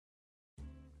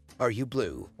Are you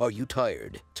blue? Are you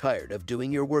tired? Tired of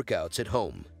doing your workouts at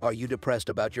home? Are you depressed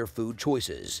about your food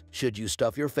choices? Should you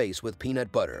stuff your face with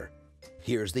peanut butter?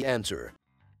 Here's the answer.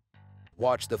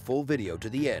 Watch the full video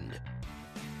to the end.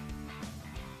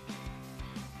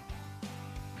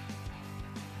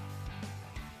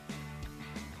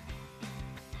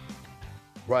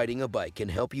 Riding a bike can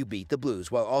help you beat the blues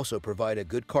while also provide a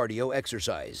good cardio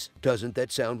exercise. Doesn't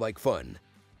that sound like fun?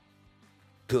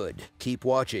 Good. Keep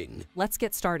watching. Let's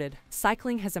get started.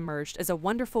 Cycling has emerged as a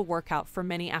wonderful workout for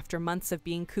many after months of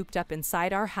being cooped up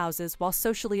inside our houses while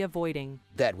socially avoiding.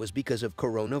 That was because of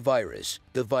coronavirus,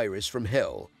 the virus from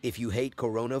hell. If you hate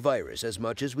coronavirus as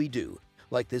much as we do,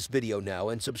 like this video now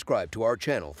and subscribe to our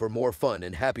channel for more fun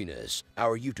and happiness.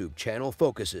 Our YouTube channel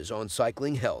focuses on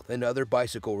cycling, health, and other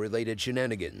bicycle-related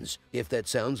shenanigans. If that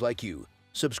sounds like you,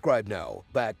 subscribe now.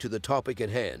 Back to the topic at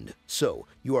hand. So,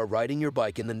 you are riding your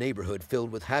bike in the neighborhood filled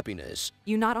with happiness.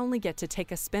 You not only get to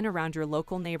take a spin around your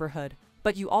local neighborhood,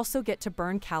 but you also get to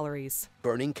burn calories.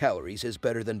 Burning calories is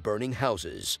better than burning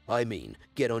houses. I mean,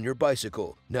 get on your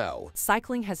bicycle now.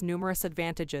 Cycling has numerous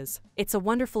advantages. It's a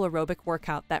wonderful aerobic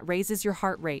workout that raises your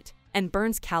heart rate and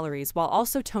burns calories while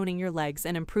also toning your legs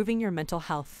and improving your mental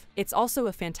health. It's also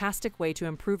a fantastic way to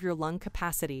improve your lung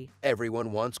capacity.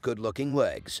 Everyone wants good-looking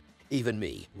legs. Even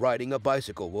me. Riding a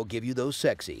bicycle will give you those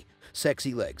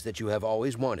sexy legs that you have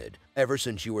always wanted, ever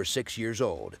since you were 6 years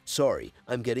old. Sorry,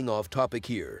 I'm getting off topic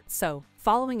here. So,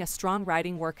 following a strong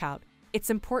riding workout, it's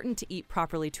important to eat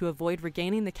properly to avoid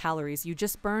regaining the calories you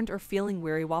just burned or feeling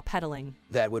weary while pedaling.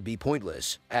 That would be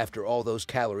pointless. After all those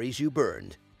calories you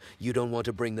burned, you don't want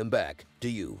to bring them back, do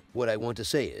you? What I want to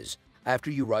say is, after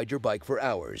you ride your bike for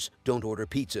hours, don't order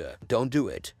pizza. Don't do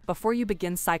it. Before you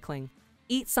begin cycling,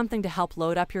 eat something to help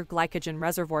load up your glycogen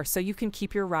reservoir so you can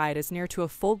keep your ride as near to a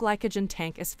full glycogen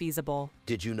tank as feasible.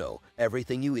 Did you know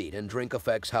everything you eat and drink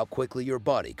affects how quickly your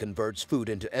body converts food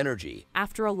into energy?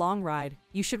 After a long ride,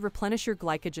 you should replenish your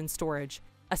glycogen storage,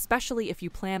 especially if you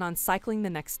plan on cycling the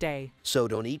next day. So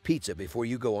don't eat pizza before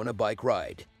you go on a bike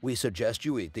ride. We suggest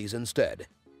you eat these instead.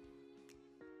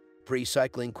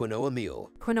 Pre-cycling quinoa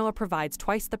meal. Quinoa provides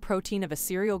twice the protein of a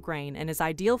cereal grain and is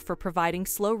ideal for providing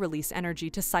slow-release energy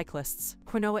to cyclists.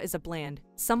 Quinoa is a bland,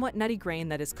 somewhat nutty grain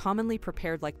that is commonly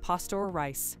prepared like pasta or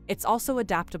rice. It's also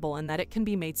adaptable in that it can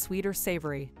be made sweet or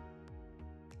savory.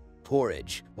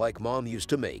 Porridge, like Mom used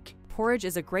to make. Porridge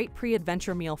is a great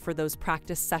pre-adventure meal for those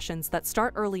practice sessions that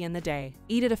start early in the day.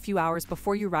 Eat it a few hours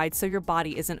before you ride so your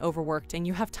body isn't overworked and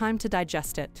you have time to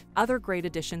digest it. Other great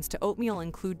additions to oatmeal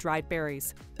include dried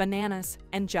berries, bananas,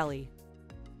 and jelly.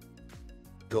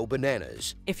 Go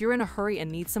bananas. If you're in a hurry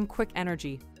and need some quick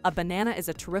energy, a banana is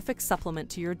a terrific supplement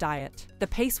to your diet. The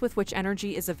pace with which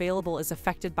energy is available is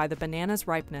affected by the banana's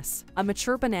ripeness. A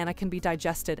mature banana can be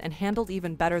digested and handled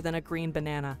even better than a green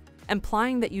banana,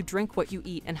 implying that you drink what you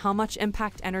eat and how much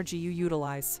impact energy you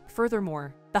utilize.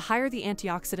 Furthermore, the higher the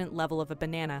antioxidant level of a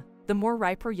banana, the more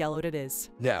ripe or yellowed it is.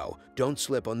 Now, don't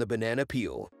slip on the banana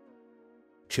peel.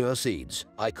 Chia seeds.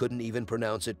 I couldn't even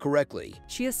pronounce it correctly.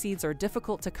 Chia seeds are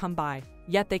difficult to come by,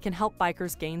 yet they can help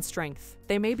bikers gain strength.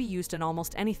 They may be used in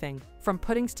almost anything, from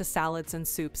puddings to salads and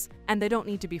soups, and they don't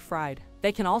need to be fried.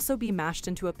 They can also be mashed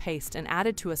into a paste and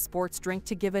added to a sports drink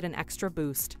to give it an extra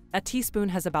boost. A teaspoon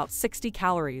has about 60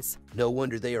 calories. No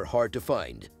wonder they are hard to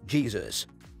find. Jesus.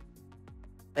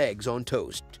 Eggs on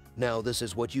toast. Now this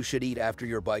is what you should eat after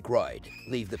your bike ride.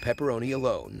 Leave the pepperoni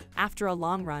alone. After a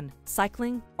long run,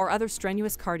 cycling, or other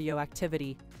strenuous cardio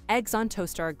activity, eggs on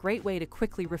toast are a great way to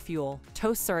quickly refuel.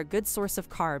 Toasts are a good source of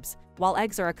carbs, while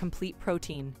eggs are a complete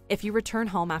protein. If you return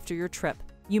home after your trip,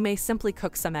 you may simply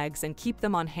cook some eggs and keep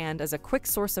them on hand as a quick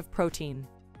source of protein.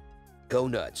 Go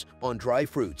nuts on dry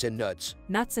fruits and nuts.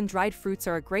 Nuts and dried fruits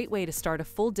are a great way to start a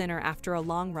full dinner after a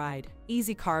long ride.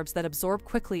 Easy carbs that absorb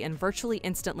quickly and virtually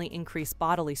instantly increase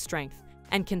bodily strength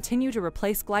and continue to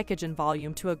replace glycogen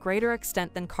volume to a greater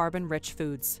extent than carbon-rich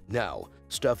foods. Now,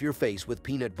 stuff your face with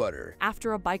peanut butter.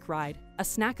 After a bike ride, a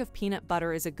snack of peanut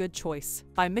butter is a good choice.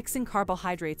 By mixing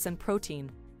carbohydrates and protein,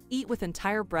 eat with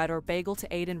entire bread or bagel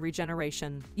to aid in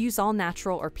regeneration. Use all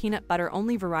natural or peanut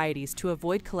butter-only varieties to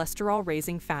avoid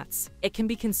cholesterol-raising fats. It can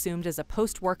be consumed as a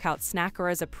post-workout snack or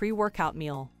as a pre-workout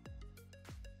meal.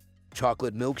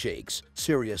 Chocolate milkshakes.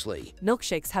 Seriously.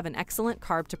 Milkshakes have an excellent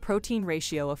carb-to-protein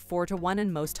ratio of 4:1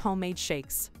 in most homemade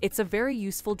shakes. It's a very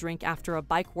useful drink after a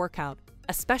bike workout,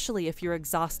 especially if you're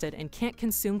exhausted and can't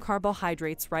consume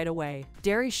carbohydrates right away.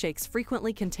 Dairy shakes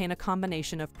frequently contain a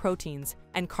combination of proteins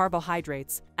and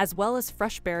carbohydrates, as well as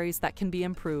fresh berries that can be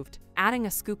improved. Adding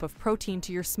a scoop of protein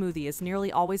to your smoothie is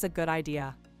nearly always a good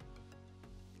idea.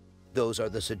 Those are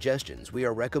the suggestions we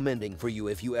are recommending for you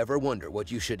if you ever wonder what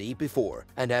you should eat before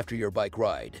and after your bike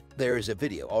ride. There is a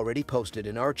video already posted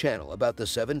in our channel about the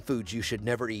 7 foods you should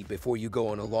never eat before you go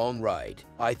on a long ride.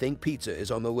 I think pizza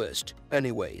is on the list.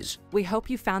 Anyways, We hope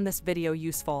you found this video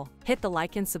useful. Hit the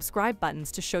like and subscribe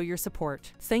buttons to show your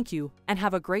support. Thank you, and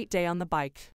have a great day on the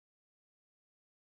bike.